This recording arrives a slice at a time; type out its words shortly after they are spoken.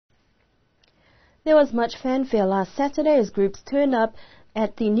There was much fanfare last Saturday as groups turned up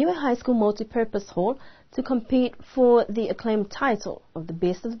at the Niue High School Multipurpose Hall to compete for the acclaimed title of the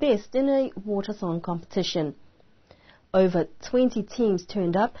best in a water song competition. Over 20 teams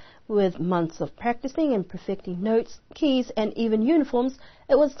turned up. With months of practicing and perfecting notes, keys and even uniforms,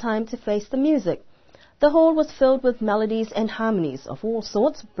 it was time to face the music. The hall was filled with melodies and harmonies of all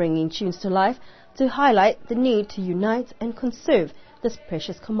sorts, bringing tunes to life to highlight the need to unite and conserve this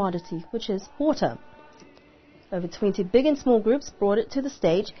precious commodity, which is water. Over 20 big and small groups brought it to the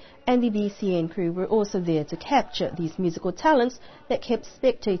stage, and the BCN crew were also there to capture these musical talents that kept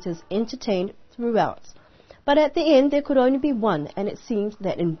spectators entertained throughout. But at the end, there could only be one, and it seems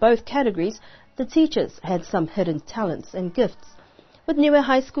that in both categories, the teachers had some hidden talents and gifts. With Niue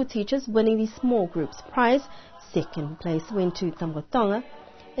High School teachers winning the small groups prize, second place went to Tamgotonga,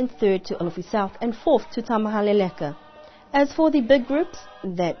 and third to Alofi South, and fourth to Tamahaleleka. As for the big groups,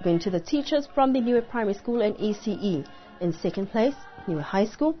 that went to the teachers from the Niue Primary School and ECE. In second place, Niue High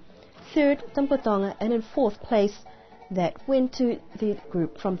School, third, Tamgotonga, and in fourth place, that went to the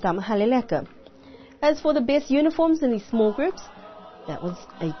group from Tamahaleleka. As for the best uniforms in the small groups, that was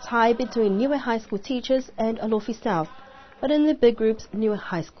a tie between Niue High School teachers and Alofi South. But in the big groups, Niue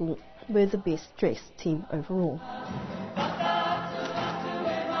High School were the best dressed team overall.